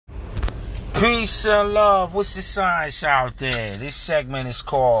Peace and love. What's the science out there? This segment is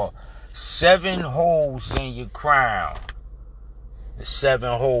called 7 Holes in Your Crown. The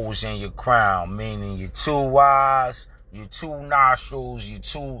 7 holes in your crown, meaning your 2 eyes, your 2 nostrils, your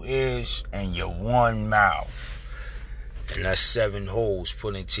 2 ears, and your 1 mouth. And that's 7 holes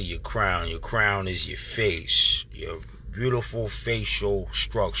put into your crown. Your crown is your face, your beautiful facial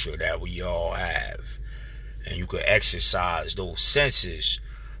structure that we all have. And you can exercise those senses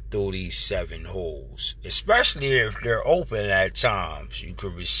through these 7 holes, especially if they're open at times. You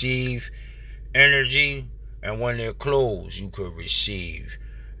could receive energy, and when they're closed, you could receive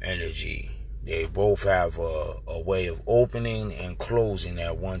energy. They both have a way of opening and closing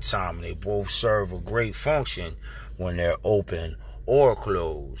at one time, and they both serve a great function when they're open or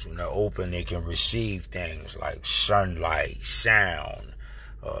closed. When they're open, they can receive things like sunlight, sound,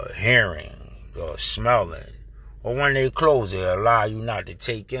 hearing, smelling. Or when they close, they allow you not to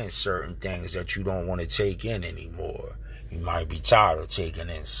take in certain things that you don't want to take in anymore. You might be tired of taking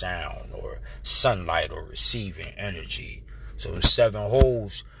in sound or sunlight or receiving energy. So the 7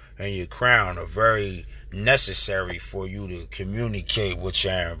 holes in your crown are very necessary for you to communicate with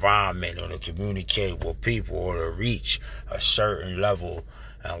your environment, or to communicate with people, or to reach a certain level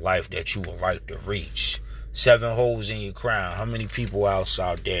in life that you would like to reach. 7 holes in your crown. How many people else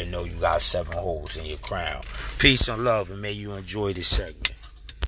out there know you got 7 holes in your crown? Peace and love, and may you enjoy this segment.